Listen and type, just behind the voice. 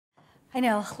I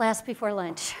know, last before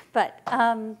lunch, but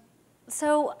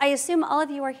so I assume all of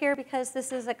you are here because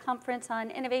this is a conference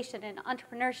on innovation and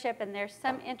entrepreneurship, and there's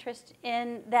some interest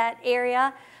in that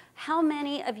area. How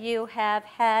many of you have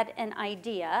had an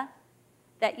idea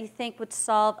that you think would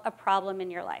solve a problem in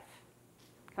your life?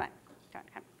 Come on, come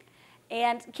on, come on.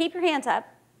 And keep your hands up.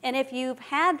 And if you've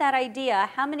had that idea,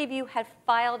 how many of you have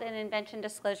filed an invention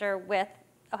disclosure with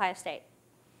Ohio State?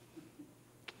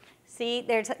 See,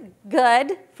 there's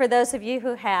good for those of you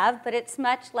who have, but it's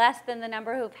much less than the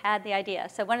number who've had the idea.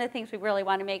 So one of the things we really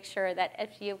want to make sure that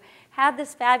if you have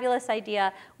this fabulous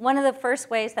idea, one of the first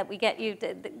ways that we get you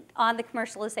on the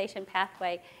commercialization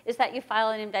pathway is that you file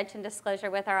an invention disclosure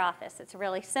with our office. It's a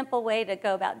really simple way to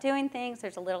go about doing things.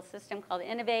 There's a little system called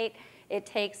Innovate. It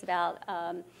takes about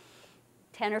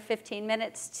 10 or 15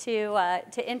 minutes to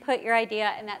input your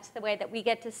idea, and that's the way that we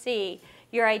get to see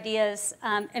your ideas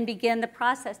and begin the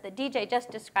process that DJ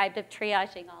just described of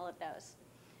triaging all of those.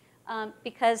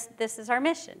 Because this is our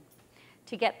mission,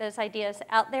 to get those ideas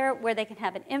out there where they can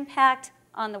have an impact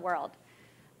on the world.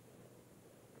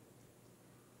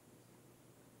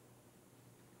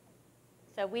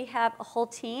 So we have a whole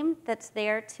team that's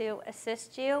there to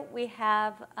assist you. We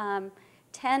have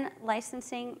 10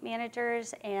 licensing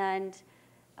managers and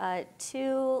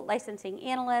 2 licensing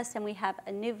analysts, and we have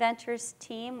a new ventures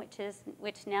team,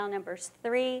 which now numbers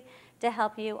 3, to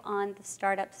help you on the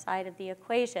startup side of the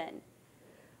equation.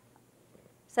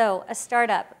 So a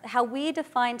startup, how we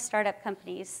define startup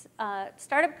companies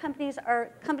are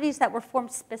companies that were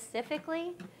formed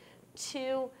specifically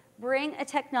to bring a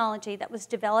technology that was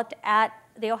developed at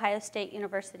The Ohio State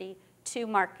University to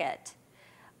market.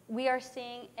 We are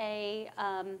seeing a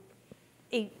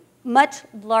much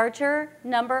larger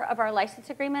number of our license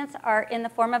agreements are in the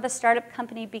form of a startup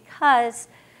company because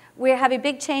we have a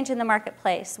big change in the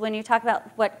marketplace. When you talk about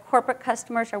what corporate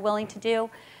customers are willing to do,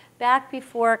 back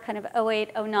before kind of 08,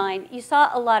 09, you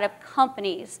saw a lot of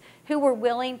companies who were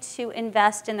willing to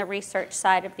invest in the research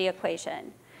side of the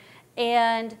equation.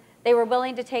 And they were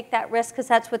willing to take that risk because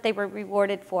that's what they were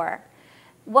rewarded for.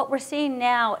 What we're seeing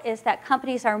now is that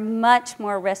companies are much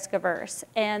more risk averse,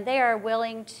 and they are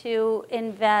willing to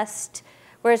invest,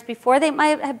 whereas before they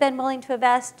might have been willing to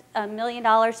invest $1 million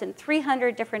in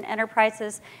 300 different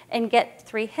enterprises and get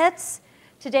 3 hits.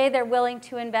 Today they're willing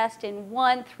to invest in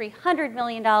one $300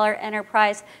 million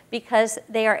enterprise because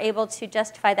they are able to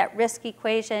justify that risk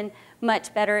equation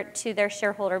much better to their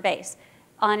shareholder base.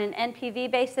 On an NPV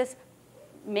basis,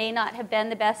 may not have been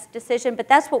the best decision, but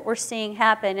that's what we're seeing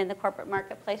happen in the corporate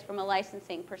marketplace from a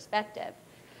licensing perspective.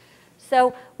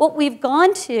 So what we've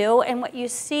gone to and what you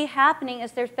see happening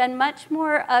is there's been much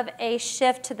more of a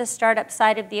shift to the startup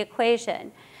side of the equation.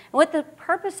 And what the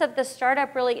purpose of the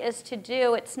startup really is to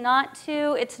do, it's not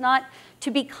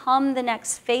to become the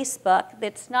next Facebook.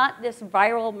 It's not this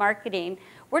viral marketing.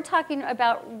 We're talking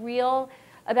about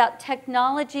about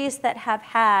technologies that have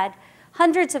had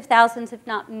hundreds of thousands, if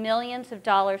not millions of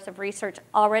dollars of research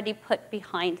already put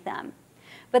behind them.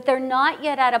 But they're not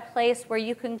yet at a place where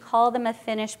you can call them a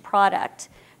finished product.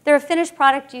 If they're a finished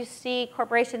product, you see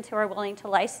corporations who are willing to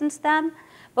license them.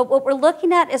 But what we're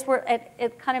looking at is we're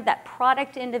at kind of that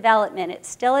product in development. It's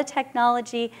still a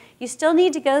technology. You still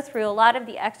need to go through a lot of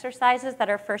the exercises that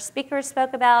our first speakers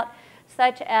spoke about,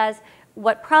 such as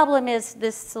what problem is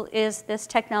this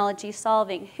technology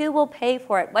solving? Who will pay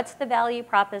for it? What's the value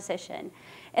proposition?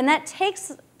 And that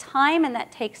takes time, and that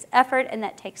takes effort, and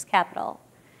that takes capital.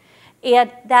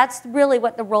 And that's really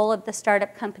what the role of the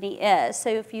startup company is. So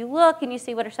if you look and you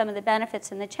see what are some of the benefits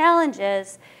and the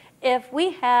challenges, if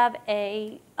we have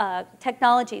a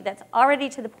technology that's already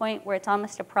to the point where it's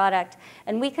almost a product,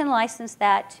 and we can license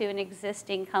that to an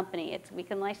existing company, we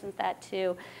can license that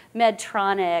to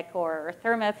Medtronic or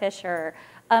Thermo Fisher,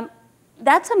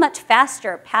 that's a much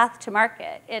faster path to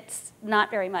market. It's not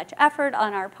very much effort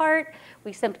on our part.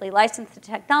 We simply license the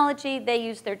technology, they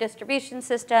use their distribution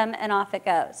system, and off it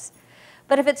goes.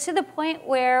 But if it's to the point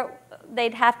where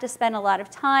they'd have to spend a lot of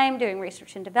time doing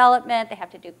research and development, they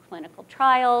have to do clinical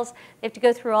trials, they have to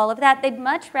go through all of that, they'd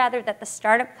much rather that the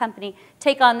startup company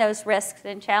take on those risks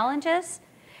and challenges.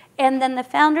 And then the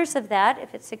founders of that,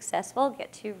 if it's successful,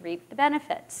 get to reap the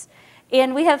benefits.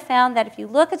 And we have found that if you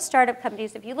look at startup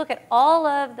companies, if you look at all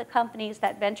of the companies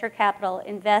that venture capital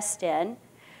invest in,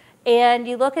 and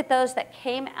you look at those that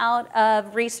came out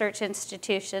of research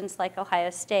institutions like Ohio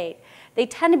State, they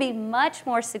tend to be much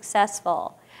more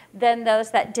successful than those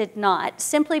that did not,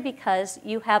 simply because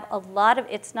you have a lot of,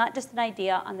 it's not just an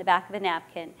idea on the back of a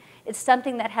napkin, it's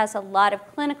something that has a lot of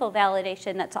clinical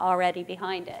validation that's already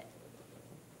behind it.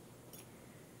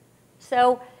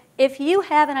 So if you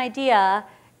have an idea,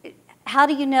 How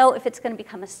do you know if it's going to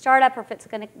become a startup or if it's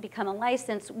going to become a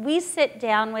license? We sit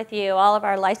down with you, all of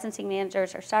our licensing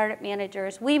managers, our startup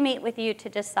managers. We meet with you to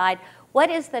decide what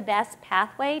is the best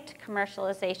pathway to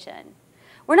commercialization.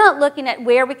 We're not looking at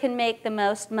where we can make the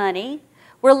most money.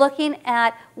 We're looking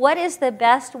at what is the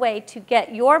best way to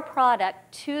get your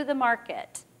product to the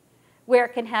market where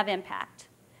it can have impact.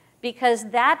 Because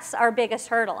that's our biggest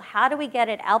hurdle. How do we get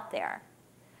it out there?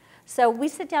 So we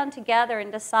sit down together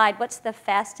and decide what's the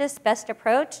fastest, best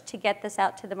approach to get this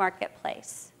out to the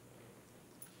marketplace.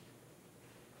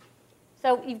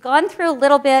 So you've gone through a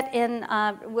little bit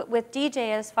with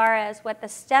DJ as far as what the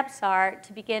steps are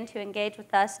to begin to engage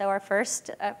with us. So our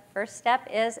first step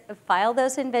is file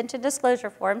those invention disclosure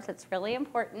forms. It's really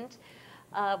important.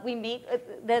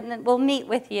 Then we'll meet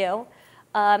with you,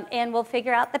 and we'll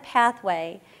figure out the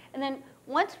pathway. And then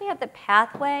once we have the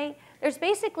pathway, there's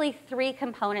basically three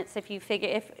components if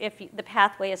the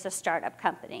pathway is a startup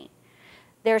company.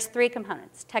 There's three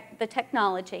components: the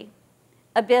technology,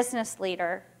 a business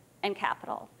leader, and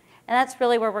capital. And that's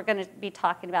really where we're going to be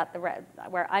talking about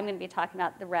where I'm going to be talking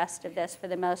about the rest of this for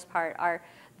the most part, are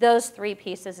those three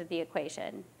pieces of the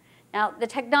equation. Now, the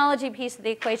technology piece of the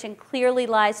equation clearly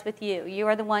lies with you. You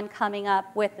are the one coming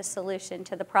up with the solution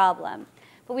to the problem.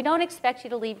 But we don't expect you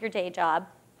to leave your day job.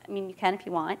 I mean, you can if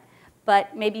you want.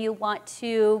 But maybe you want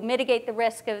to mitigate the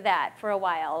risk of that for a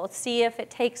while. See if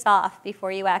it takes off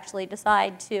before you actually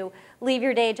decide to leave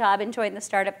your day job and join the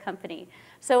startup company.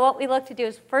 So what we look to do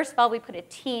is, first of all, we put a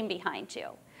team behind you.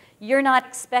 You're not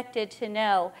expected to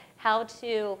know how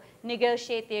to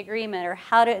negotiate the agreement or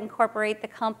how to incorporate the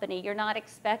company. You're not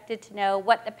expected to know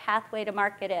what the pathway to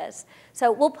market is.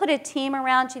 So we'll put a team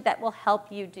around you that will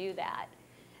help you do that.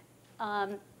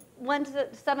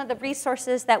 Some of the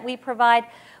resources that we provide,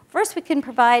 first we can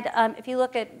provide, if you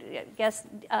look at, I guess,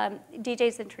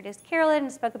 DJ's introduced Carolyn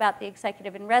and spoke about the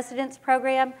Executive in Residence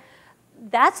program.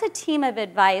 That's a team of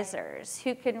advisors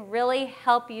who can really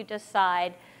help you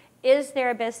decide, is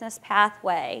there a business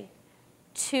pathway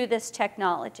to this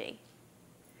technology?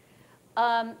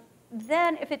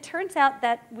 Then if it turns out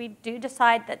that we do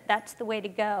decide that that's the way to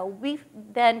go, we're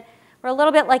a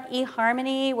little bit like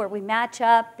eHarmony, where we match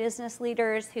up business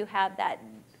leaders who have that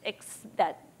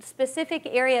specific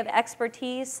area of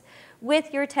expertise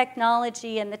with your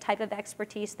technology and the type of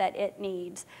expertise that it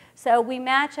needs. So we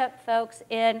match up folks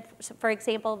in, for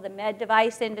example, the med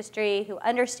device industry who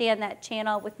understand that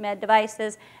channel with med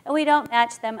devices, and we don't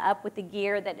match them up with the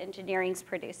gear that engineering's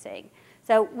producing.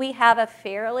 So we have a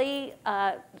fairly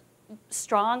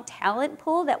strong talent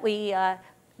pool that we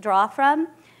draw from.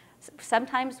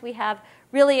 Sometimes we have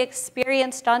really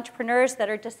experienced entrepreneurs that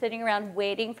are just sitting around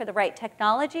waiting for the right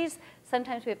technologies.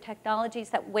 Sometimes we have technologies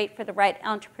that wait for the right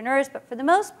entrepreneurs, but for the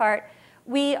most part,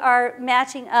 we are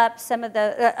matching up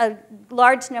a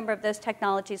large number of those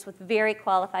technologies with very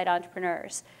qualified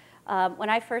entrepreneurs. When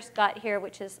I first got here,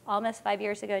 which is almost 5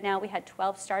 years ago now, we had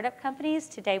 12 startup companies.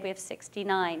 Today we have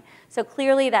 69. So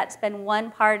clearly that's been one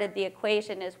part of the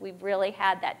equation, is we've really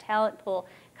had that talent pool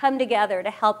come together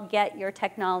to help get your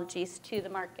technologies to the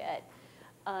market.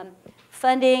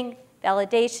 Funding,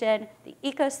 validation, the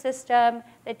ecosystem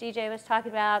that DJ was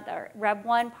talking about, our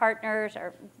Rev1 partners,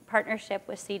 our partnership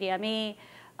with CDME,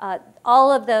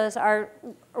 all of those are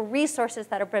resources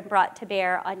that have been brought to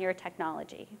bear on your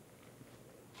technology.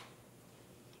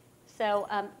 So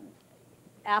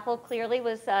Apple clearly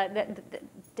was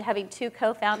having two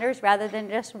co-founders rather than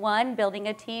just one. Building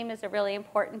a team is a really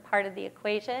important part of the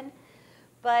equation.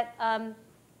 But,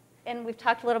 and we've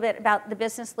talked a little bit about the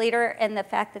business leader and the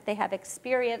fact that they have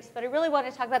experience, but I really want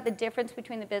to talk about the difference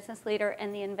between the business leader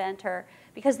and the inventor,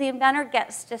 because the inventor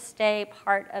gets to stay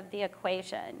part of the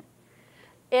equation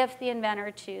if the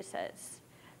inventor chooses.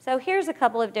 So here's a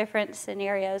couple of different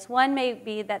scenarios. One may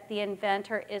be that the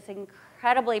inventor is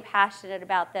incredibly passionate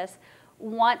about this,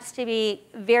 wants to be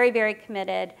very, very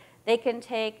committed. They can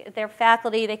take their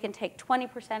faculty, they can take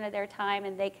 20% of their time,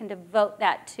 and they can devote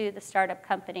that to the startup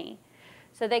company.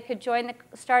 So they could join the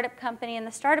startup company, and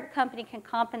the startup company can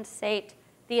compensate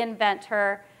the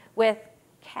inventor with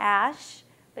cash,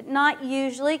 but not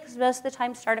usually, because most of the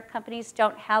time startup companies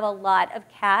don't have a lot of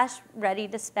cash ready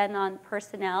to spend on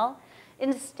personnel.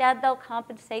 Instead, they'll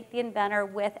compensate the inventor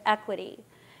with equity.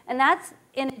 And that's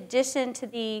in addition to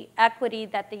the equity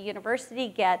that the university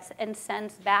gets and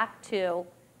sends back to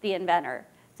the inventor.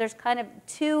 There's kind of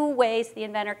two ways the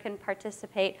inventor can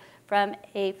participate from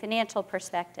a financial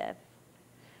perspective.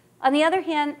 On the other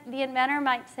hand, the inventor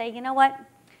might say, you know what,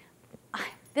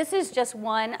 this is just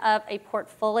one of a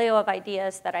portfolio of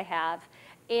ideas that I have,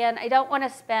 and I don't want to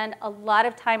spend a lot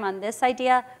of time on this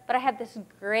idea, but I have this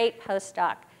great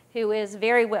postdoc who is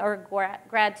very well, or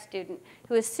grad student,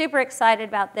 who is super excited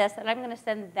about this, and I'm going to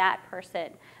send that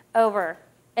person over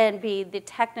and be the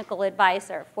technical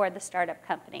advisor for the startup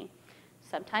company.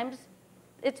 Sometimes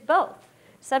it's both.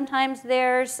 Sometimes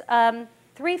there's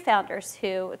three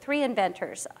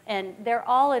inventors, and they're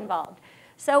all involved.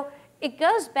 So it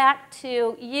goes back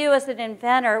to you as an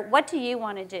inventor. What do you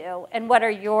want to do, and what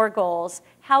are your goals?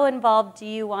 How involved do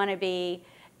you want to be,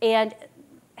 and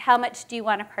how much do you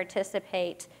want to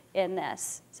participate in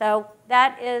this? So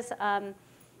that is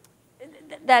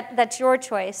that's your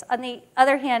choice. On the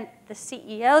other hand, the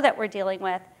CEO that we're dealing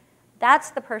with, that's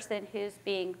the person who's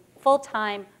being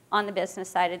full-time on the business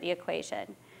side of the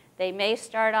equation. They may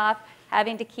start off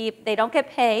having to they don't get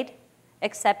paid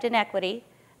except in equity,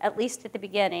 at least at the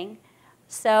beginning.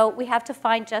 So we have to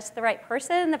find just the right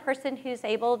person, the person who's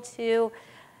able to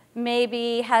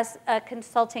maybe has a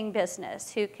consulting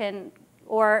business,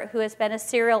 or who has been a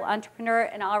serial entrepreneur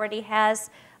and already has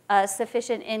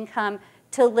sufficient income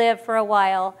to live for a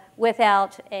while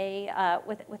without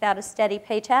a steady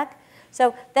paycheck.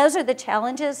 So those are the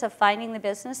challenges of finding the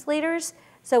business leaders.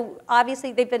 So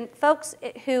obviously they've been folks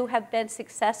who have been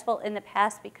successful in the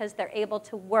past because they're able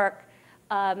to work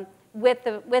with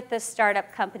the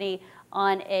startup company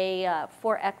on a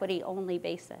for equity only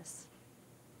basis.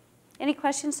 Any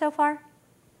questions so far?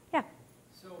 Yeah.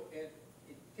 So it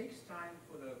takes time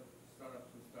for the startup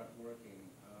to start working.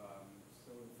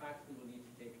 So the faculty will need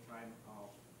to take time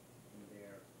off in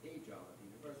their day job at the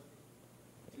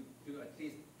university to at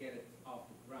least get it off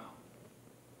the ground.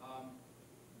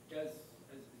 Is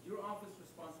your office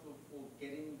responsible for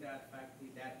getting that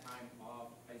faculty that time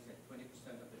off, I said 20%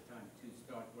 of the time, to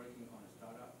start working on a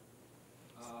startup?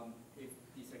 If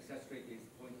the success rate is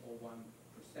 0.01%.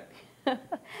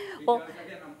 Well, because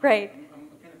again, I'm right. kind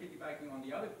of piggybacking on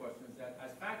the other questions that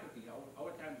as faculty,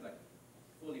 our time is like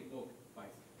fully booked by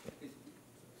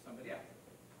somebody else.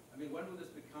 I mean, when will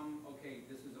this become, okay,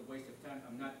 this is a waste of time,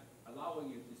 I'm not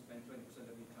allowing you to spend 20%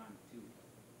 of your time to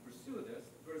pursue this,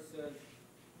 versus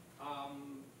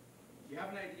you have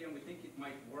an idea and we think it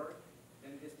might work,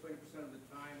 and this 20% of the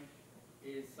time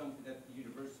is something that the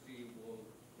university will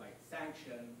like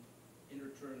sanction in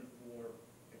return for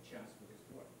a chance for this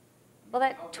work. Well,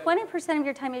 that 20% of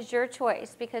your time is your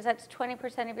choice, because that's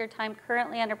 20% of your time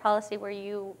currently under policy where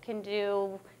you can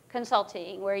do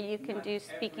consulting, where you can do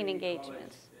speaking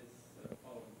engagements.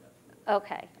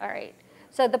 Okay, all right.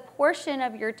 So the portion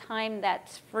of your time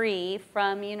that's free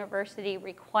from university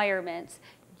requirements,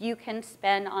 you can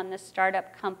spend on the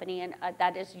startup company, and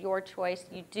that is your choice.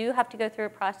 You do have to go through a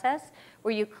process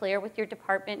where you clear with your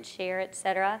department chair, et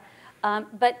cetera.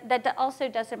 But that also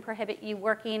doesn't prohibit you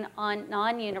working on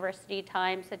non-university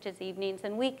time, such as evenings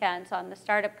and weekends on the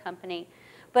startup company.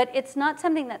 But it's not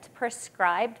something that's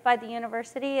prescribed by the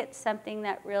university. It's something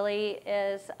that really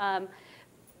is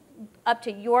up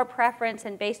to your preference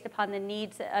and based upon the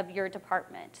needs of your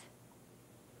department.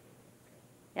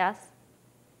 Yes?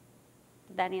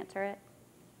 Did that answer it?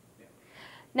 Yeah.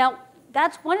 Now,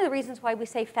 that's one of the reasons why we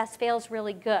say FES-FAIL is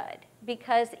really good,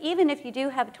 because even if you do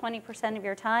have 20% of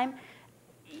your time,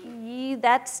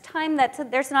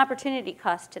 there's an opportunity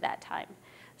cost to that time.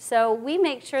 So we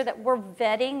make sure that we're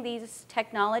vetting these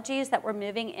technologies that we're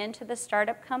moving into the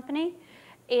startup company,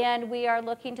 and we are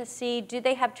looking to see, do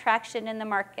they have traction in the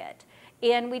market?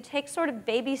 And we take sort of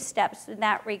baby steps in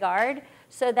that regard,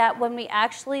 so that when we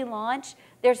actually launch,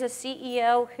 there's a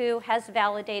CEO who has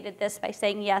validated this by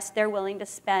saying, yes, they're willing to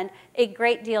spend a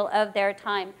great deal of their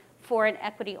time for an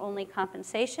equity-only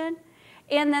compensation.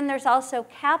 And then there's also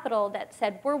capital that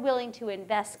said, we're willing to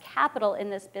invest capital in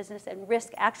this business and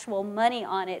risk actual money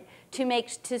on it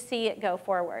to see it go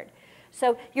forward.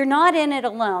 So you're not in it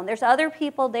alone. There's other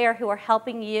people there who are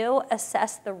helping you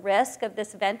assess the risk of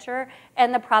this venture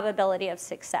and the probability of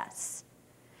success.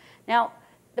 Now,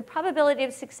 the probability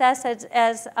of success,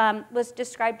 as was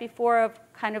described before, of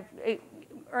kind of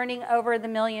earning over the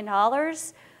 $1 million,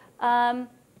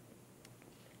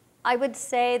 I would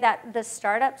say that the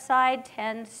startup side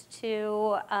tends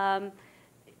to,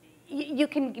 you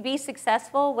can be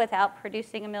successful without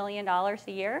producing $1 million a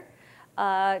year.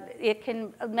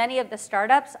 Many of the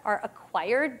startups are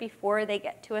acquired before they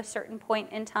get to a certain point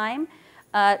in time.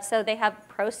 So they have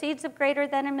proceeds of greater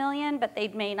than $1 million, but they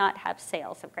may not have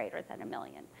sales of greater than $1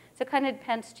 million. So it kind of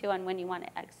depends, too, on when you want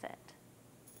to exit.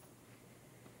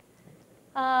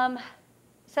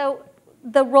 So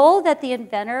the role that the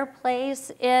inventor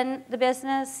plays in the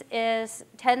business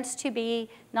tends to be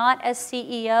not as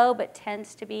CEO, but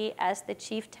tends to be as the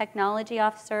chief technology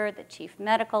officer, the chief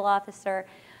medical officer.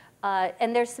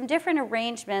 And there's some different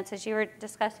arrangements, as you were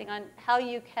discussing, on how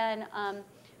you can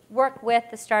work with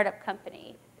the startup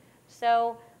company.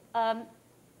 So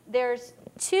there's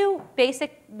two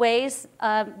basic ways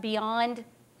beyond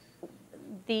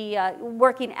the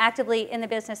working actively in the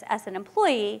business as an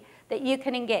employee that you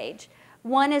can engage.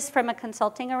 One is from a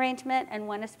consulting arrangement, and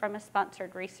one is from a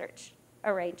sponsored research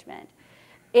arrangement.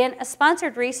 In a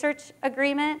sponsored research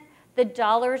agreement, the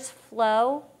dollars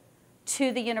flow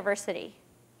to the university.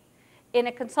 In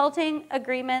a consulting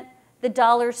agreement, the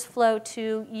dollars flow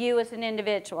to you as an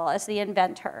individual, as the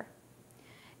inventor.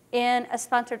 In a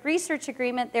sponsored research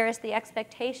agreement, there is the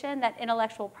expectation that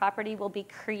intellectual property will be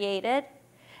created.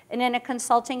 And in a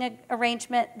consulting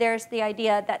arrangement, there's the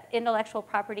idea that intellectual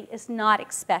property is not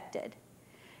expected.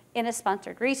 In a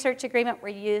sponsored research agreement, we're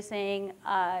using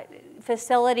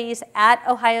facilities at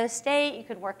Ohio State. You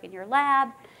could work in your lab.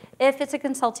 If it's a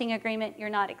consulting agreement, you're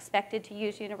not expected to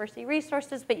use university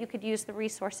resources, but you could use the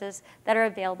resources that are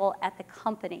available at the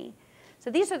company. So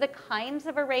these are the kinds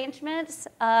of arrangements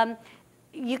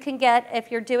you can get. If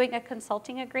you're doing a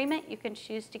consulting agreement, you can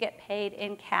choose to get paid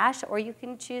in cash, or you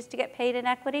can choose to get paid in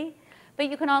equity. But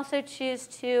you can also choose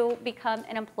to become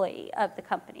an employee of the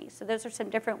company. So those are some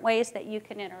different ways that you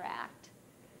can interact.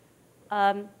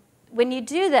 When you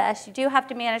do this, you do have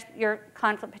to manage your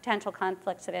potential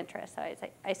conflicts of interest. So as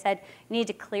I said, you need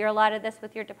to clear a lot of this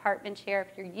with your department chair.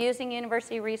 If you're using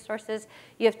university resources,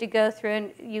 you have to go through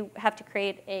and you have to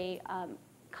create a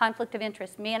conflict of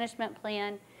interest management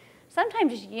plan.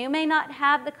 Sometimes you may not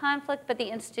have the conflict, but the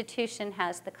institution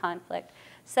has the conflict.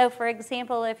 So for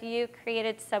example, if you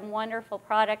created some wonderful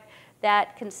product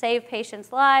that can save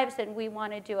patients' lives and we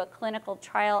want to do a clinical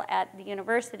trial at the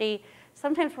university,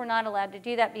 sometimes we're not allowed to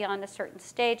do that beyond a certain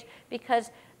stage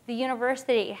because the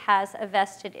university has a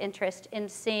vested interest in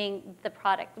seeing the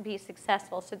product be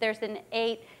successful. So there's an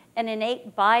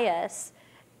innate bias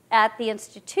at the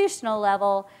institutional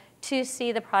level to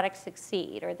see the product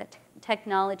succeed or the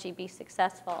technology be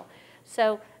successful.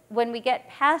 So when we get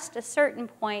past a certain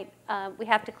point, we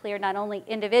have to clear not only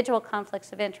individual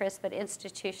conflicts of interest, but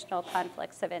institutional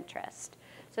conflicts of interest.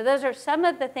 So those are some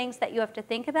of the things that you have to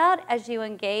think about as you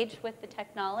engage with the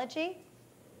technology.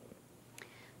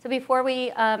 So before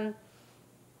we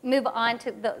move on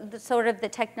to the sort of the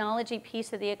technology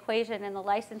piece of the equation and the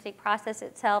licensing process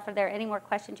itself, are there any more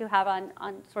questions you have on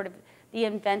sort of the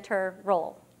inventor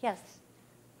role? Yes?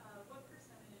 What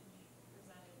percentage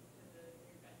presented to the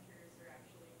inventors are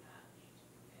actually matched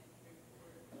and moved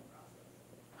forward in the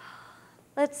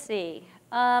process? Let's see.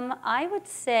 I would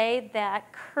say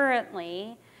that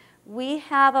currently we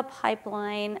have a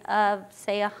pipeline of,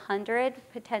 say, 100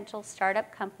 potential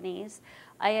startup companies.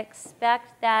 I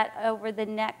expect that over the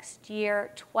next year,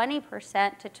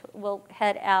 20% will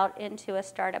head out into a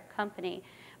startup company.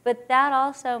 But that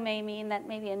also may mean that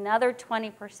maybe another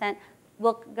 20%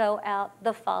 will go out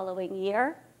the following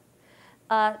year.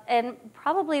 And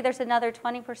probably there's another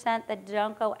 20% that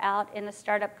don't go out in a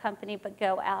startup company, but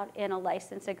go out in a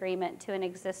license agreement to an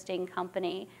existing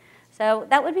company. So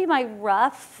that would be my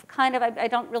rough kind of, I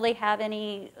don't really have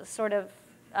any sort of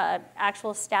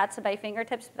actual stats at my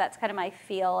fingertips, but that's kind of my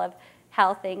feel of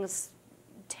how things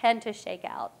tend to shake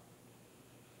out.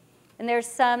 And there's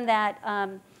some that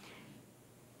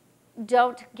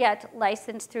don't get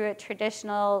licensed through a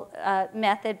traditional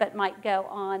method, but might go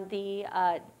on the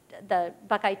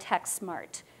Buckeye Tech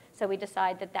Smart. So we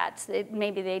decide that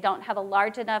maybe they don't have a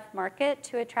large enough market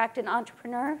to attract an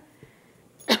entrepreneur,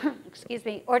 excuse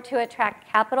me, or to attract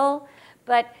capital,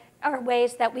 but are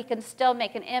ways that we can still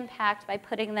make an impact by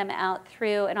putting them out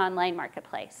through an online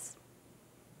marketplace.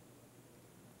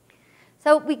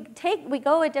 So we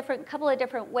go a couple of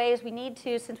different ways. We need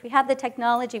to, since we have the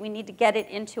technology, we need to get it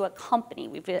into a company.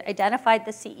 We've identified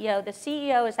the CEO. The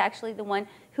CEO is actually the one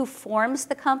who forms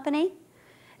the company.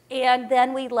 And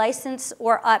then we license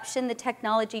or option the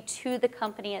technology to the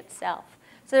company itself.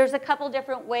 So there's a couple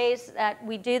different ways that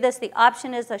we do this. The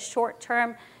option is a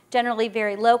short-term, generally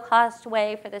very low-cost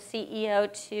way for the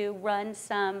CEO to run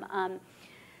some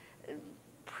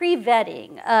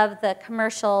pre-vetting of the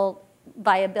commercial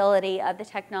viability of the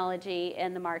technology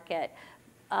in the market.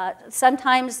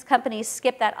 Sometimes companies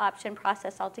skip that option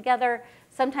process altogether.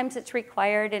 Sometimes it's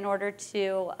required in order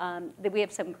to, we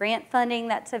have some grant funding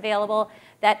that's available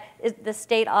that the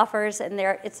state offers, and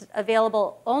it's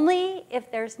available only if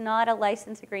there's not a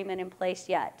license agreement in place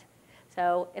yet.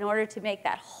 So in order to make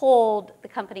that hold, the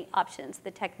company options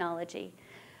the technology.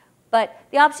 But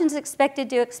the option's expected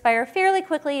to expire fairly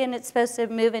quickly, and it's supposed to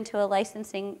move into a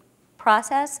licensing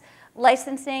process.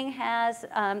 Licensing has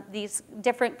these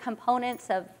different components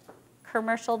of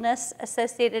commercialness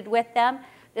associated with them.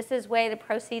 This is where the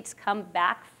proceeds come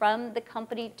back from the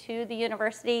company to the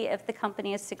university if the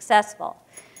company is successful.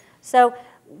 So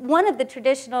one of the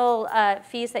traditional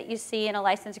fees that you see in a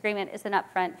license agreement is an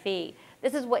upfront fee.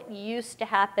 This is what used to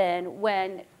happen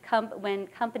when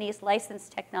companies license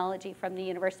technology from the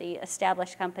university,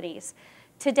 established companies.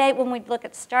 Today, when we look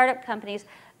at startup companies,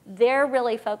 they're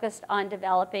really focused on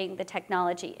developing the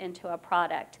technology into a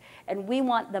product. And we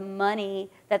want the money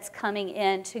that's coming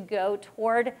in to go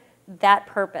toward that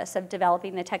purpose of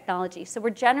developing the technology. So we're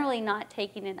generally not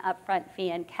taking an upfront fee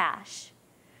in cash.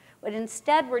 What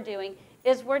instead we're doing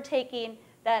is we're taking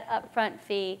that upfront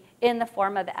fee in the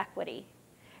form of equity.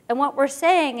 And what we're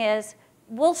saying is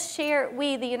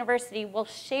we, the university, will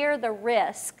share the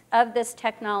risk of this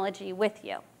technology with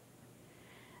you.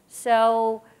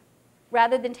 So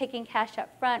rather than taking cash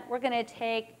up front, we're going to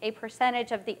take a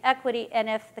percentage of the equity, and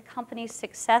if the company's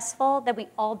successful, then we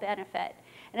all benefit.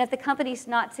 And if the company's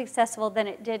not successful, then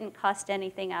it didn't cost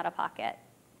anything out of pocket.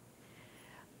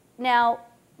 Now,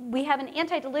 we have an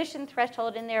anti-dilution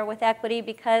threshold in there with equity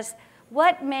because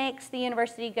what makes the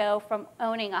university go from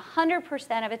owning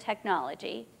 100% of a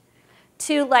technology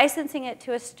to licensing it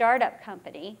to a startup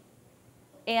company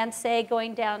and, say,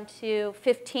 going down to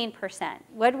 15%?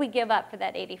 What do we give up for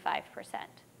that 85%?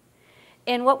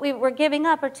 And what we're giving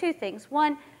up are two things.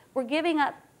 One, we're giving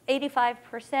up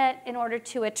 85% in order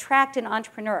to attract an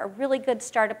entrepreneur, a really good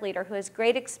startup leader who has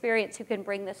great experience, who can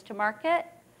bring this to market.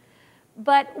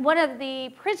 But one of the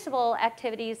principal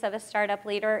activities of a startup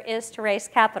leader is to raise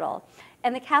capital.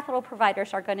 And the capital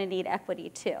providers are going to need equity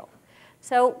too.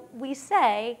 So we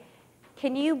say,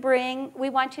 we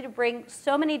want you to bring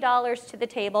so many dollars to the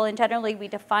table, and generally we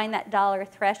define that dollar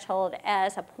threshold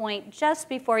as a point just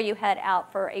before you head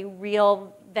out for a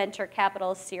real venture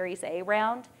capital Series A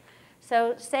round.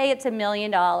 So say it's $1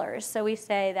 million. So we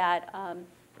say that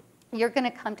you're going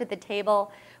to come to the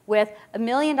table with $1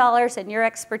 million in your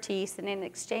expertise, and in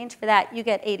exchange for that, you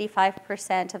get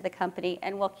 85% of the company,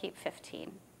 and we'll keep 15%.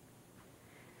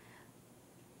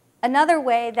 Another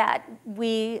way that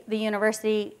we, the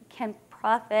university, can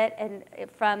profit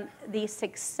from the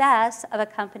success of a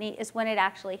company is when it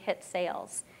actually hits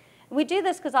sales. And we do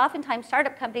this because oftentimes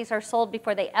startup companies are sold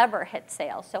before they ever hit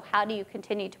sales. So how do you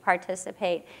continue to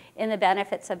participate in the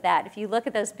benefits of that? If you look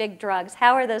at those big drugs,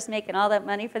 how are those making all that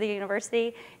money for the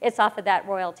university? It's off of that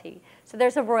royalty. So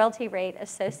there's a royalty rate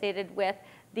associated with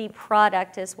the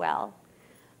product as well.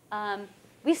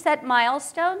 We set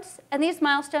milestones, and these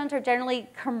milestones are generally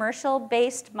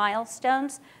commercial-based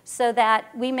milestones so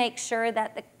that we make sure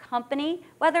that the company,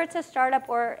 whether it's a startup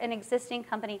or an existing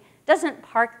company, doesn't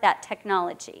park that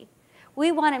technology.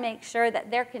 We want to make sure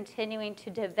that they're continuing to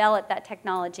develop that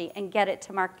technology and get it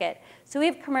to market. So we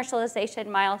have commercialization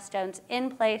milestones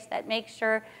in place that make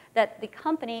sure that the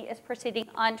company is proceeding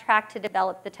on track to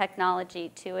develop the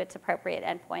technology to its appropriate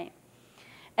endpoint.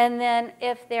 And then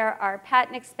if there are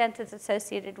patent expenses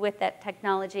associated with that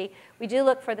technology, we do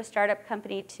look for the startup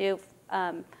company to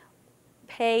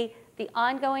pay the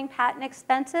ongoing patent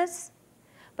expenses,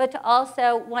 but to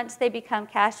also, once they become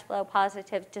cash flow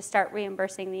positive, to start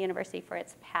reimbursing the university for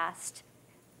its past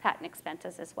patent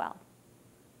expenses as well.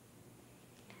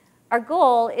 Our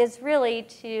goal is really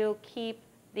to keep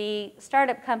the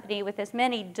startup company with as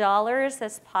many dollars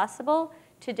as possible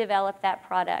to develop that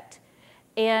product.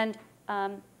 And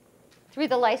through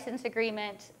the license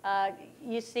agreement,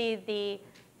 you see the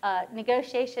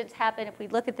negotiations happen. If we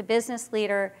look at the business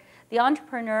leader, the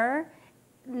entrepreneur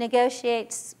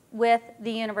negotiates with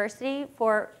the university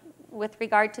with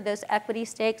regard to those equity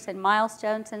stakes and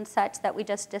milestones and such that we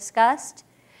just discussed.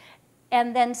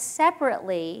 And then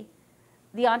separately,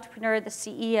 the entrepreneur, the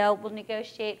CEO, will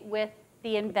negotiate with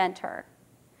the inventor.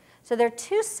 So there are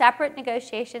two separate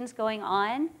negotiations going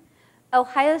on.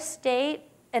 Ohio State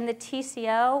and the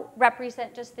TCO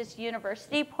represent just this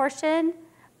university portion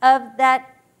of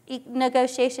that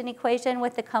negotiation equation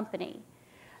with the company.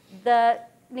 The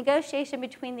negotiation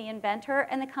between the inventor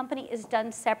and the company is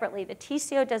done separately. The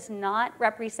TCO does not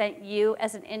represent you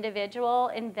as an individual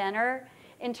inventor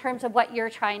in terms of what you're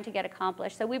trying to get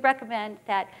accomplished. So we recommend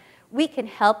that we can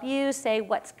help you say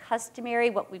what's customary,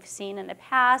 what we've seen in the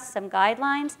past, some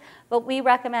guidelines, but we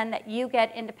recommend that you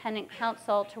get independent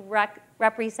counsel to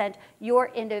represent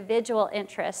your individual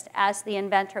interest as the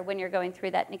inventor when you're going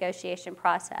through that negotiation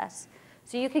process.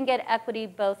 So you can get equity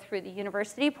both through the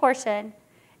university portion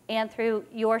and through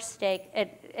your stake,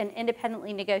 an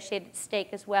independently negotiated stake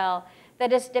as well,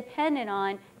 that is dependent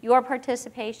on your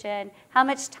participation, how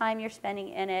much time you're spending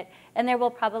in it, and there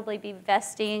will probably be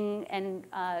vesting and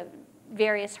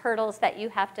various hurdles that you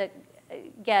have to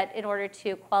get in order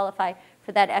to qualify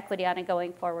for that equity on a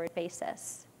going forward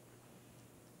basis.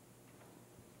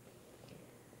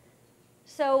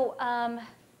 So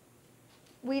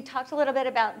We talked a little bit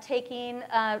about taking,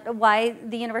 why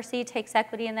the university takes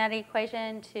equity in that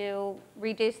equation to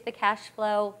reduce the cash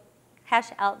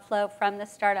outflow from the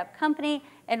startup company,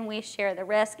 and we share the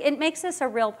risk. It makes us a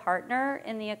real partner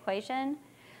in the equation.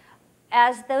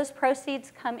 As those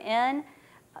proceeds come in,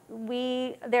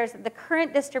 there's the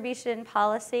current distribution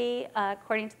policy,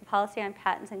 according to the policy on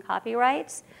patents and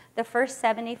copyrights, the first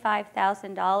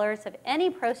 $75,000 of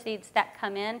any proceeds that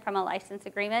come in from a license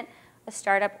agreement, a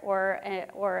startup or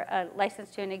a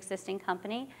license to an existing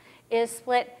company, is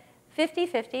split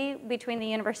 50-50 between the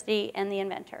university and the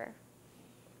inventor.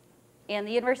 And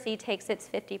the university takes its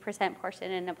 50%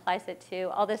 portion and applies it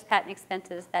to all those patent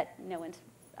expenses that no one's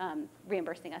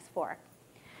reimbursing us for.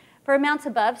 For amounts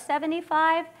above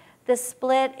 75, the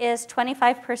split is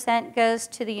 25% goes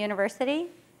to the university,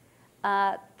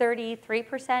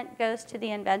 33% goes to the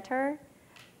inventor,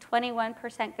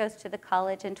 21% goes to the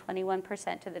college, and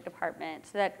 21% to the department.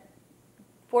 So that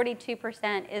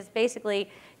 42% is basically,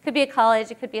 could be a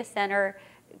college, it could be a center,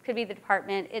 it could be the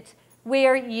department. It's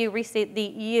where you receive,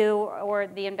 you or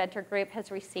the inventor group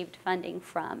has received funding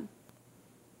from.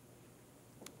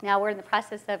 Now we're in the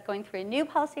process of going through a new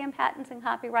policy on patents and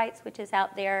copyrights, which is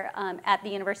out there at the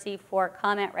university for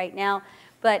comment right now,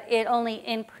 but it only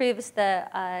improves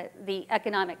the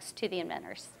economics to the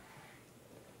inventors.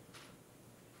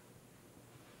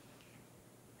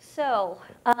 So,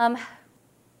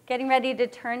 getting ready to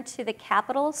turn to the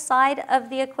capital side of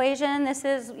the equation. This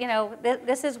is,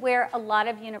 this is where a lot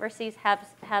of universities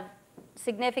have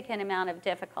significant amount of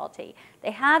difficulty.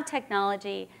 They have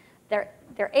technology.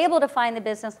 They're able to find the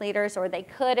business leaders, or they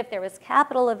could if there was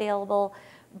capital available,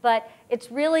 but it's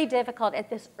really difficult at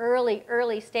this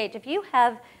early stage. If you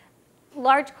have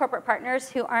large corporate partners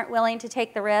who aren't willing to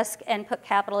take the risk and put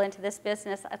capital into this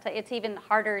business, it's even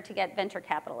harder to get venture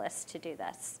capitalists to do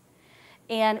this.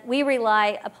 And we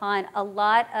rely upon a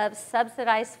lot of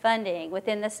subsidized funding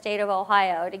within the state of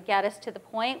Ohio to get us to the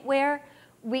point where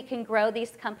we can grow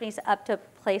these companies up to a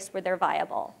place where they're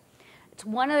viable. It's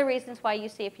one of the reasons why you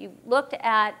see, if you looked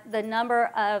at the number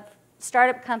of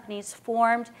startup companies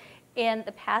formed in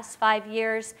the past 5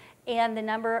 years and the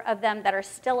number of them that are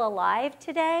still alive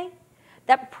today,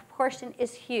 that proportion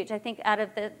is huge. I think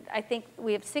I think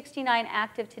we have 69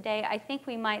 active today. I think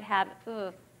we might have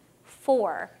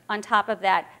 4 on top of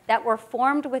that were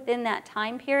formed within that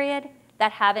time period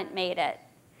that haven't made it.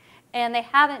 And they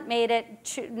haven't made it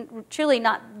truly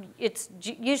not, it's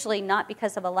usually not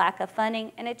because of a lack of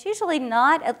funding, and it's usually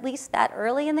not, at least that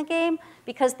early in the game,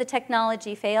 because the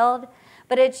technology failed,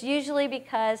 but it's usually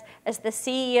because as the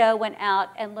CEO went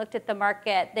out and looked at the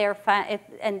market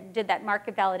and did that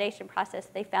market validation process,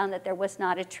 they found that there was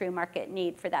not a true market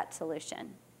need for that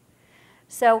solution.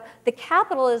 So the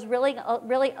capital is really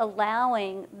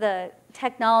allowing the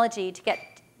technology to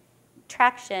get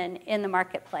traction in the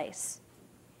marketplace.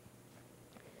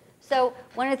 So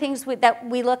one of the things that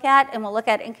we look at, and we'll look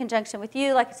at in conjunction with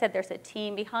you, like I said, there's a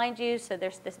team behind you. So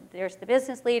there's the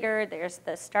business leader, there's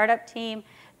the startup team,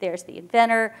 there's the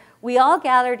inventor. We all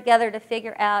gather together to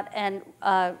figure out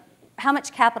how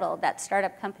much capital that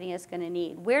startup company is going to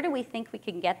need. Where do we think we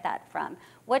can get that from?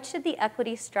 What should the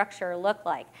equity structure look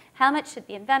like? How much should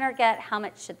the inventor get? How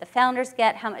much should the founders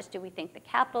get? How much do we think the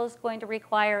capital is going to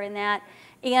require in that?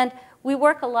 And we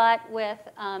work a lot with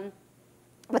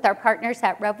our partners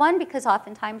at Rev1, because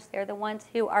oftentimes they're the ones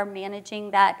who are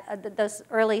managing those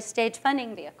early stage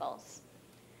funding vehicles.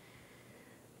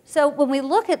 So when we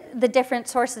look at the different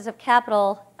sources of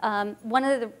capital, one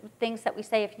of the things that we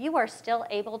say, if you are still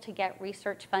able to get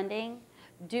research funding,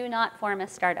 do not form a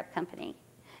startup company.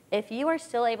 If you are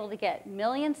still able to get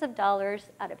millions of dollars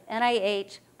out of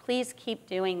NIH, please keep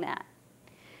doing that.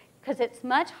 Because it's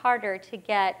much harder to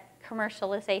get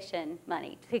commercialization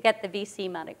money, to get the VC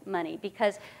money,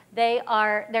 because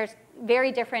there's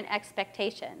very different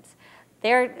expectations.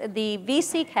 The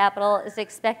VC capital is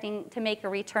expecting to make a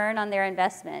return on their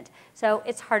investment. So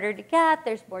it's harder to get,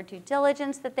 there's more due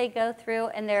diligence that they go through,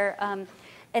 and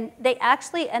they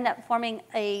actually end up forming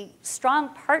a strong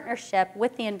partnership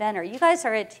with the inventor. You guys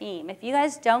are a team. If you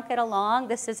guys don't get along,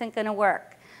 this isn't going to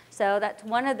work. So that's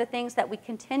one of the things that we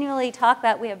continually talk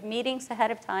about. We have meetings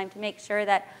ahead of time to make sure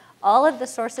that all of the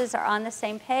sources are on the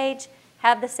same page,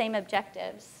 have the same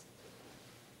objectives.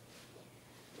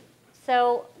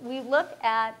 So we look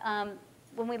at,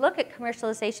 when we look at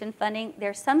commercialization funding,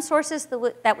 there's some sources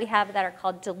that we have that are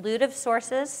called dilutive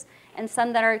sources, and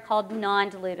some that are called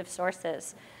non-dilutive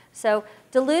sources. So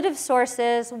dilutive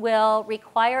sources will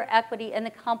require equity in the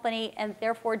company and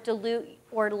therefore dilute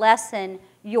or lessen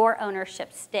your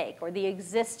ownership stake, or the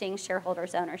existing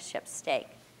shareholders' ownership stake.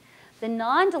 The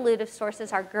non-dilutive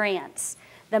sources are grants.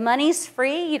 The money's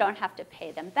free, you don't have to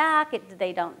pay them back,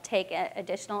 they don't take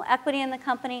additional equity in the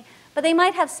company, but they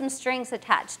might have some strings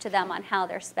attached to them on how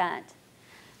they're spent.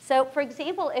 So for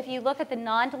example, if you look at the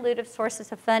non-dilutive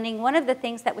sources of funding, one of the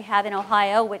things that we have in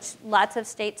Ohio, which lots of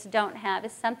states don't have,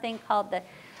 is something called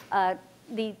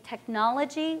the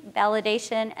Technology,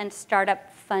 Validation, and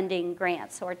Startup Funding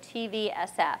Grants, or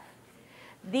TVSF.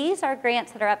 These are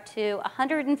grants that are up to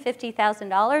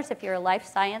 $150,000 if you're a life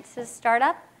sciences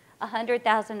startup,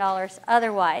 $100,000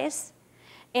 otherwise.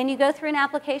 And you go through an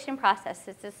application process.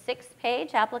 It's a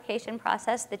 6-page application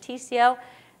process. The TCO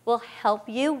will help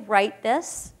you write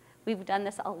this. We've done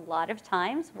this a lot of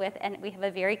times and we have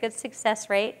a very good success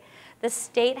rate. The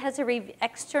state has an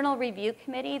external review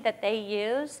committee that they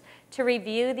use to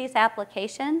review these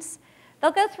applications.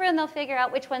 They'll go through and they'll figure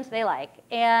out which ones they like.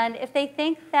 And if they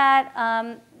think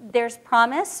that there's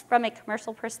promise from a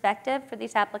commercial perspective for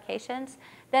these applications,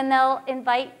 then they'll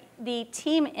invite the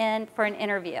team in for an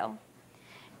interview.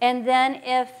 And then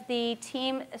if the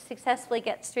team successfully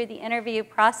gets through the interview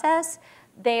process,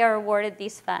 they are awarded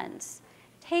these funds.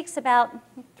 It takes about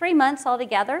 3 months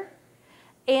altogether.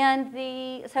 And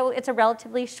so it's a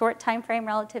relatively short time frame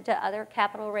relative to other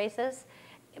capital raises.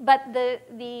 But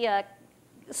the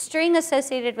string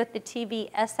associated with the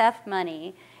TVSF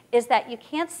money is that you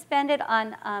can't spend it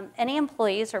on any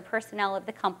employees or personnel of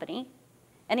the company.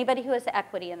 Anybody who has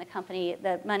equity in the company,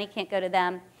 the money can't go to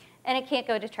them, and it can't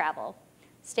go to travel.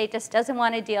 State just doesn't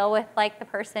want to deal with like the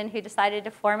person who decided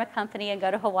to form a company and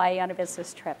go to Hawaii on a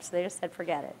business trip, so they just said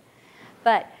forget it.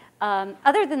 But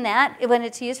other than that, when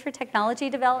it's used for technology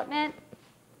development,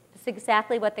 it's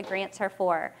exactly what the grants are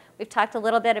for. We've talked a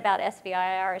little bit about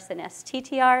SBIRs and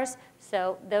STTRs,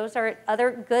 so those are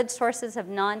other good sources of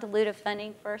non-dilutive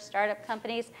funding for startup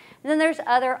companies. And then there's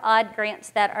other odd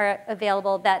grants that are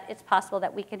available that it's possible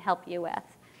that we can help you with.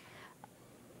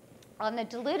 On the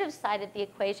dilutive side of the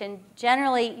equation,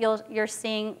 generally you're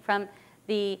seeing from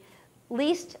the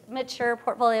least mature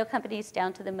portfolio companies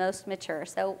down to the most mature.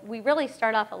 So we really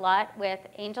start off a lot with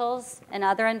angels and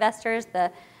other investors,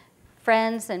 the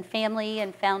friends and family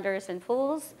and founders and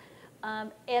fools,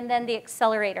 and then the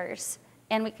accelerators.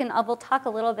 And we'll talk a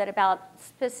little bit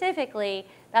specifically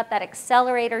about that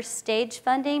accelerator stage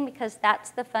funding, because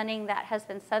that's the funding that has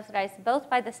been subsidized both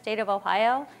by the state of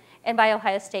Ohio and by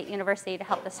Ohio State University to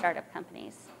help the startup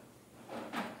companies.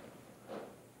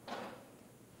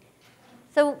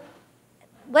 So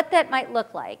what that might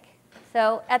look like.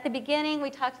 So at the beginning, we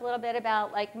talked a little bit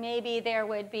about like maybe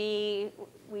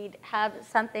we'd have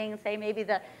something, say maybe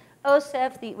the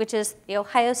OSIF, which is the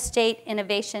Ohio State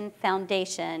Innovation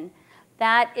Foundation.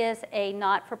 That is a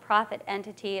not-for-profit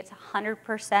entity. It's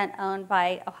 100% owned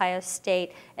by Ohio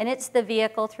State, and it's the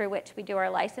vehicle through which we do our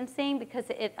licensing because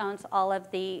it owns all of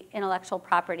the intellectual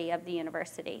property of the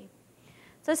university.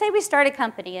 So say we start a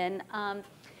company and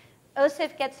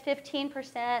OSIF gets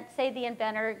 15%, say the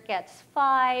inventor gets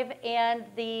 5%, and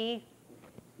the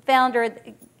founder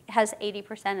has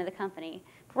 80% of the company.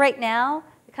 Right now,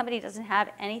 the company doesn't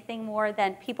have anything more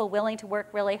than people willing to work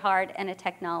really hard and a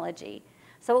technology.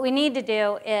 So what we need to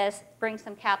do is bring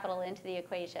some capital into the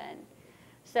equation.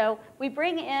 So we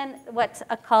bring in what's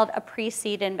called a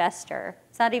pre-seed investor.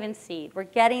 It's not even seed. We're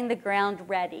getting the ground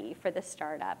ready for the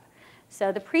startup.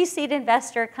 So the pre-seed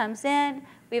investor comes in.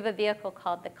 We have a vehicle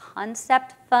called the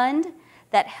Concept Fund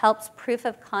that helps proof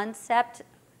of concept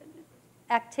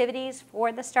activities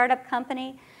for the startup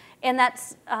company. And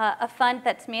that's a fund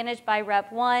that's managed by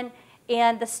Rep 1,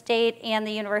 and the state and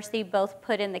the university both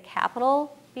put in the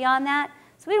capital beyond that.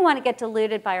 So we don't want to get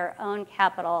diluted by our own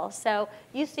capital. So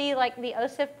you see like the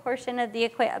OSIF portion of the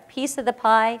piece of the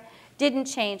pie didn't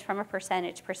change from a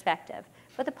percentage perspective,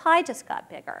 but the pie just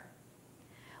got bigger.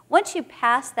 Once you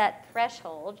pass that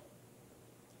threshold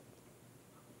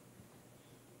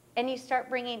and you start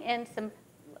bringing in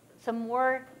some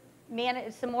more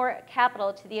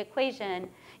capital to the equation,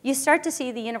 you start to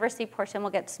see the university portion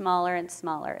will get smaller and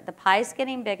smaller. The pie's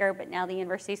getting bigger, but now the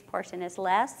university's portion is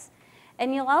less.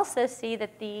 And you'll also see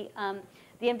that the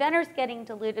inventor's getting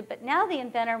diluted, but now the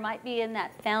inventor might be in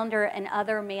that founder and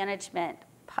other management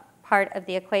part of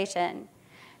the equation.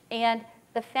 And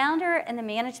the founder and the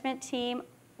management team,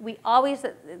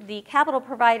 the capital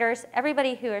providers,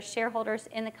 everybody who are shareholders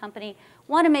in the company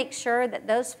want to make sure that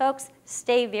those folks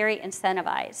stay very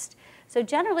incentivized. So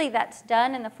generally that's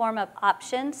done in the form of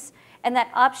options, and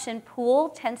that option pool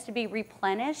tends to be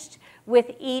replenished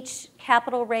with each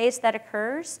capital raise that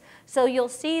occurs. So you'll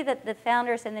see that the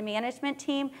founders and the management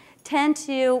team tend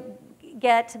to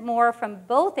get more from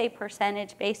both a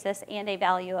percentage basis and a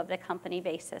value of the company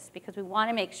basis, because we want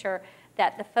to make sure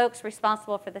that the folks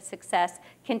responsible for the success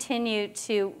continue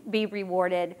to be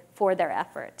rewarded for their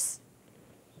efforts.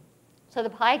 So the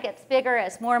pie gets bigger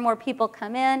as more and more people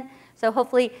come in. So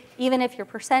hopefully, even if your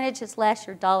percentage is less,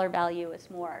 your dollar value is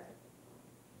more.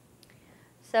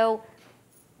 So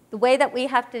the way that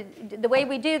the way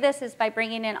we do this is by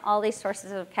bringing in all these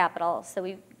sources of capital. So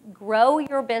we grow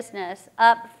your business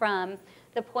up from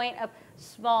the point of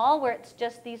small, where it's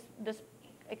just this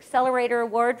accelerator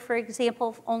award, for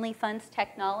example, only funds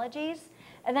technologies.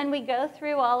 And then we go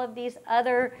through all of these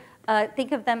other,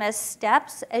 think of them as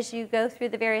steps as you go through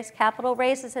the various capital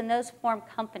raises, and those form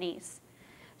companies.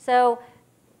 So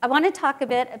I want to talk a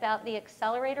bit about the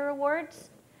accelerator awards.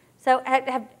 So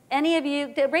have any of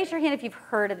you, raise your hand if you've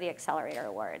heard of the accelerator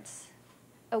awards.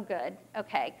 Oh, good.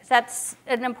 OK, because that's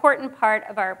an important part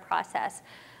of our process.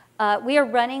 We are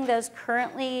running those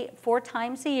currently 4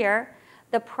 times a year.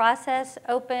 The process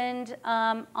opened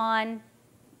on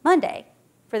Monday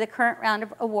for the current round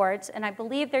of awards. And I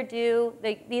believe they're due,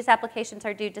 these applications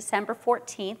are due December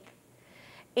 14th.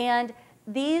 And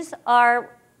these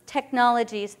are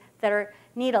technologies that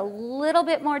need a little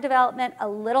bit more development, a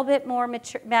little bit more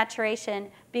maturation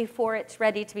before it's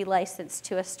ready to be licensed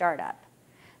to a startup.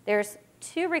 There's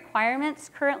 2 requirements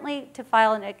currently to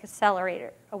file an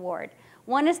accelerator award.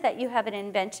 One is that you have an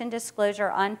invention disclosure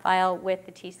on file with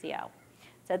the TCO.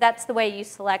 So that's the way you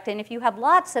select. And if you have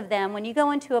lots of them, when you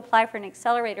go in to apply for an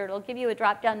accelerator, it'll give you a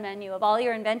drop-down menu of all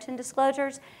your invention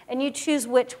disclosures, and you choose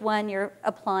which one you're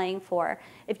applying for.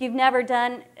 If you've never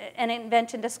done an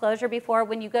invention disclosure before,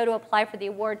 when you go to apply for the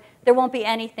award, there won't be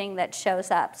anything that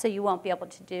shows up, so you won't be able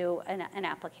to do an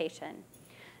application.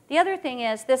 The other thing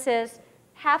is this is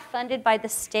half funded by the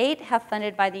state, half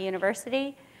funded by the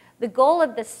university. The goal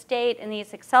of the state in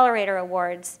these accelerator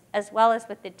awards, as well as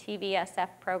with the TVSF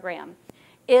program,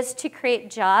 is to create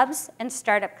jobs and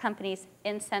startup companies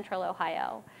in Central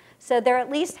Ohio. So there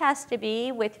at least has to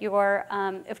be, with your,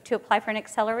 to apply for an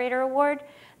accelerator award,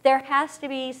 there has to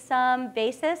be some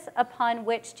basis upon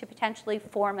which to potentially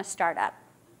form a startup.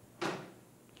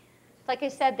 Like I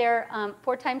said, they're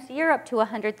 4 times a year up to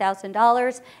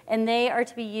 $100,000, and they are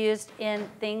to be used in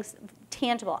things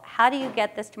tangible. How do you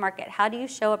get this to market? How do you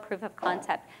show a proof of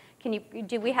concept?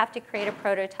 Do we have to create a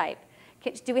prototype?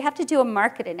 Do we have to do a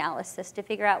market analysis to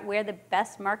figure out where the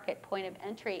best market point of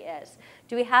entry is?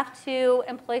 Do we have to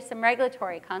employ some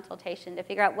regulatory consultation to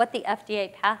figure out what the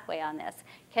FDA pathway on this?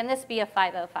 Can this be a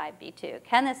 505(b)(2)?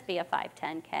 Can this be a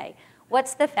 510(k)?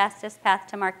 What's the fastest path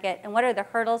to market? And what are the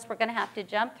hurdles we're going to have to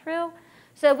jump through?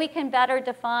 So we can better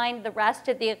define the rest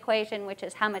of the equation, which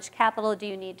is how much capital do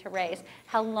you need to raise?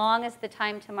 How long is the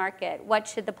time to market? What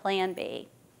should the plan be?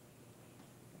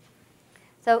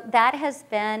 So that has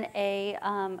been a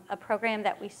program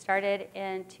that we started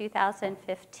in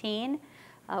 2015.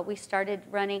 We started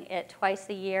running it twice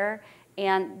a year.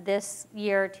 And this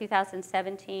year,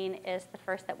 2017, is the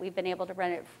first that we've been able to run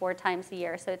it 4 times a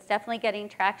year. So it's definitely getting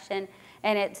traction,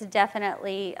 and it's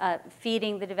definitely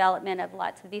feeding the development of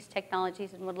lots of these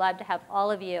technologies, and would love to have all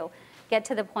of you get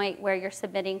to the point where you're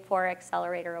submitting for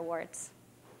accelerator awards.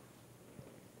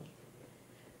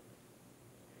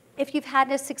 If you've had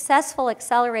a successful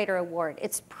accelerator award,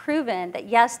 it's proven that,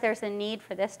 yes, there's a need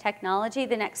for this technology.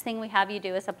 The next thing we have you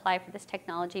do is apply for this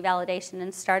technology validation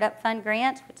and startup fund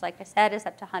grant, which, like I said, is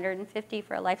up to $150,000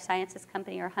 for a life sciences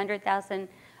company or $100,000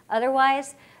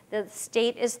 otherwise. The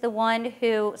state is the one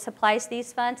who supplies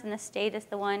these funds, and the state is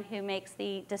the one who makes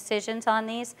the decisions on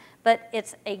these. But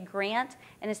it's a grant,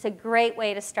 and it's a great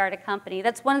way to start a company.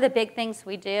 That's one of the big things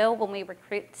we do when we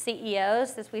recruit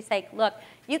CEOs, is we say, look,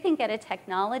 you can get a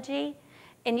technology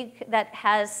that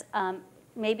has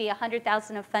maybe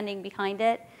 $100,000 of funding behind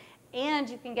it, and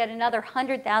you can get another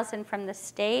 $100,000 from the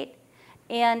state.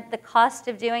 And the cost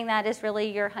of doing that is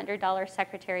really your $100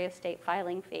 Secretary of State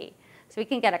filing fee. So we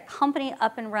can get a company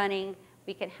up and running.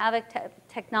 We can have a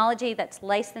technology that's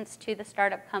licensed to the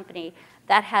startup company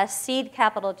that has seed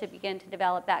capital to begin to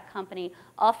develop that company,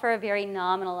 all for a very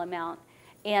nominal amount.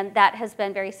 And that has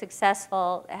been very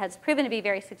successful, has proven to be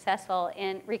very successful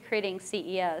in recruiting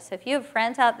CEOs. So if you have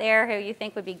friends out there who you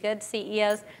think would be good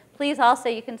CEOs, please also,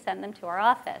 you can send them to our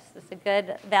office. It's a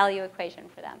good value equation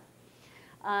for them.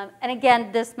 And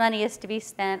again, this money is to be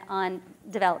spent on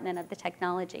development of the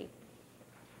technology.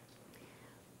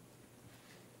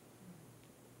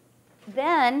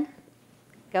 Then,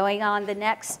 going on the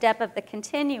next step of the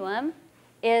continuum,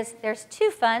 is there's 2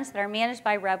 funds that are managed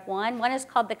by Rev 1. One is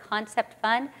called the Concept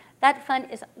Fund. That fund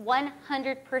is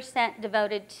 100%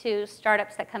 devoted to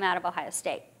startups that come out of Ohio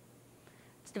State.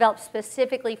 It's developed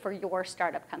specifically for your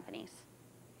startup companies.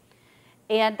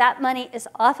 And that money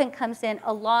often comes in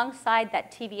alongside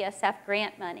that TVSF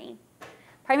grant money.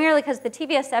 Primarily because the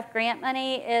TVSF grant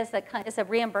money is a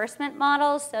reimbursement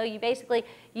model. So you basically,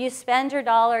 you spend your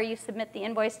dollar, you submit the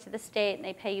invoice to the state, and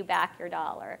they pay you back your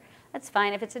dollar. That's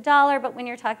fine if it's $1, but when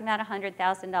you're talking about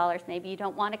 $100,000, maybe you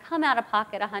don't want to come out of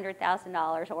pocket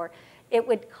 $100,000, or it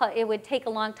would take a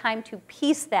long time to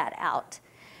piece that out.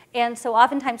 And so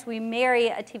oftentimes we marry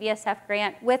a TVSF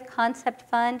grant with concept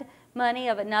fund money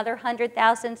of another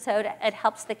 $100,000, so it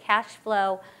helps the cash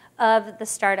flow of the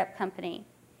startup company.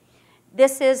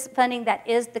 This is funding that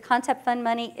is, the concept fund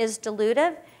money is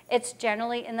dilutive. It's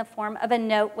generally in the form of a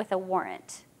note with a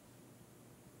warrant.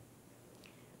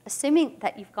 Assuming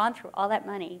that you've gone through all that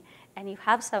money and you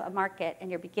have a market and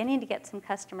you're beginning to get some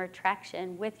customer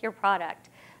traction with your product,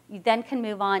 you then can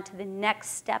move on to the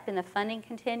next step in the funding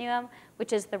continuum,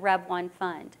 which is the Rev 1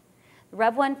 fund. The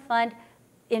Rev 1 fund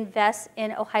invests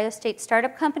in Ohio State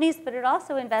startup companies, but it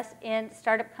also invests in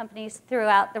startup companies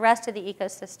throughout the rest of the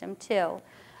ecosystem too.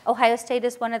 Ohio State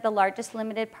is one of the largest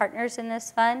limited partners in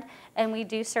this fund, and we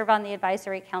do serve on the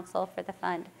advisory council for the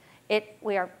fund.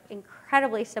 We are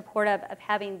incredibly supportive of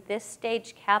having this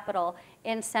stage capital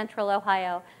in central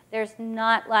Ohio. There's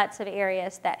not lots of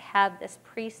areas that have this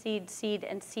pre-seed, seed,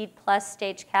 and seed plus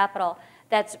stage capital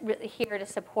that's really here to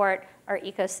support our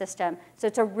ecosystem. So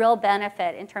it's a real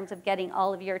benefit in terms of getting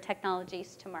all of your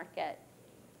technologies to market.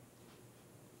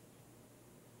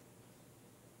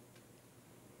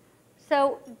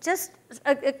 So just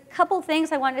a couple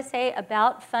things I wanted to say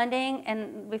about funding,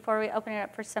 and before we open it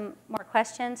up for some more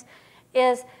questions,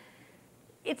 is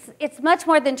it's much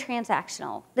more than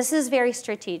transactional. This is very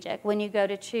strategic when you go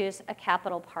to choose a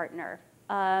capital partner.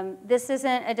 This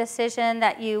isn't a decision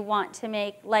that you want to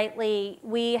make lightly.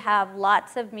 We have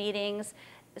lots of meetings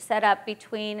set up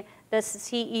between the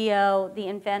CEO, the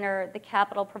inventor, the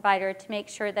capital provider to make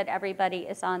sure that everybody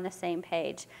is on the same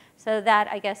page. So that,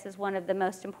 I guess, is one of the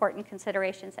most important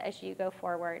considerations as you go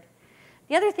forward.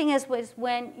 The other thing is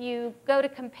when you go to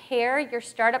compare your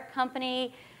startup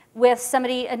company with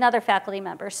another faculty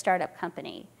member's startup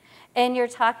company, and you're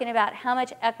talking about how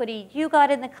much equity you got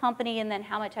in the company and then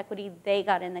how much equity they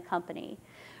got in the company.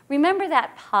 Remember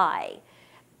that pie.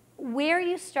 Where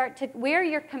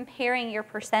you're comparing your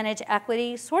percentage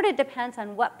equity sort of depends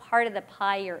on what part of the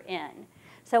pie you're in.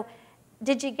 So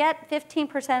did you get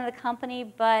 15% of the company,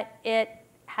 but it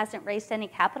hasn't raised any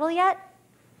capital yet?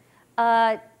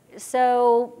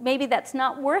 So maybe that's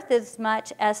not worth as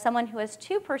much as someone who has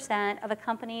 2% of a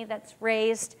company that's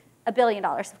raised $1 billion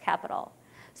of capital.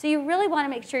 So you really want to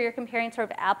make sure you're comparing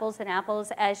sort of apples and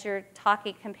apples as you're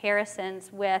talking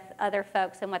comparisons with other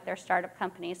folks and what their startup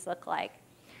companies look like.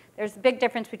 There's a big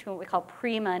difference between what we call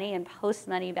pre-money and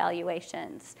post-money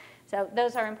valuations. So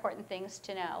those are important things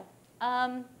to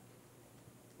know.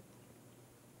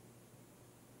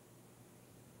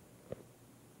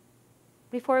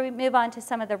 Before we move on to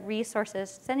some of the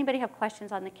resources, does anybody have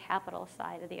questions on the capital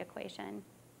side of the equation?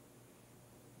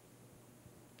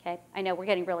 Okay, I know we're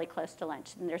getting really close to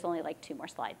lunch, and there's only like 2 more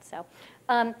slides. So,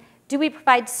 do we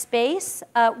provide space?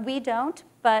 We don't,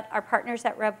 but our partners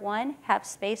at Rev 1 have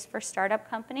space for startup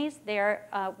companies.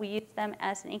 We use them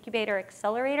as an incubator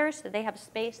accelerator, so they have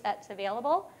space that's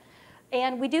available.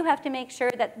 And we do have to make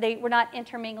sure that we're not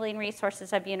intermingling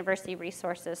resources of university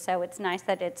resources. So it's nice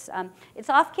that it's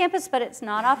off campus, but it's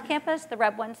not off campus. The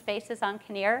Rev 1 space is on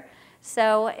Kinnear.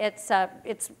 So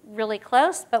it's really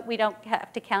close, but we don't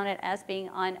have to count it as being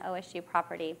on OSU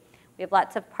property. We have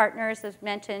lots of partners, as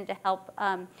mentioned, to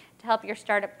help your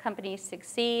startup companies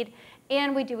succeed.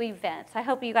 And we do events. I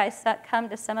hope you guys come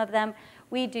to some of them.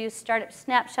 We do startup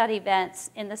snapshot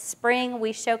events. In the spring,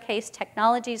 we showcase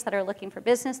technologies that are looking for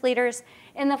business leaders.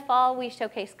 In the fall, we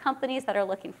showcase companies that are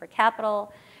looking for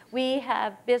capital. We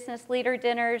have business leader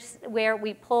dinners where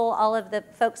we pull all of the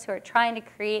folks who are trying to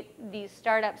create these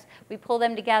startups. We pull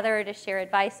them together to share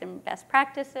advice and best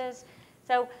practices.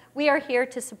 So we are here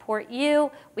to support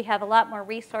you. We have a lot more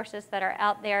resources that are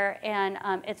out there, and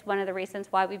it's one of the reasons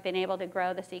why we've been able to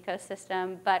grow this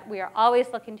ecosystem. But we are always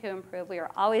looking to improve. We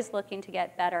are always looking to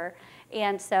get better.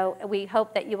 And so we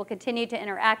hope that you will continue to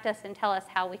interact us and tell us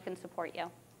how we can support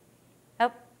you.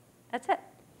 Oh, that's it.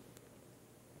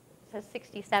 It says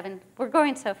 67. We're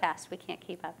going so fast we can't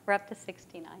keep up. We're up to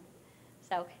 69.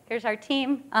 So here's our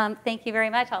team. Thank you very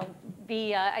much.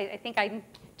 I think I'm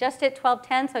just at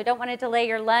 12:10, so I don't want to delay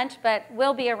your lunch, but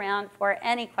we'll be around for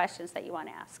any questions that you want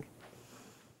to ask.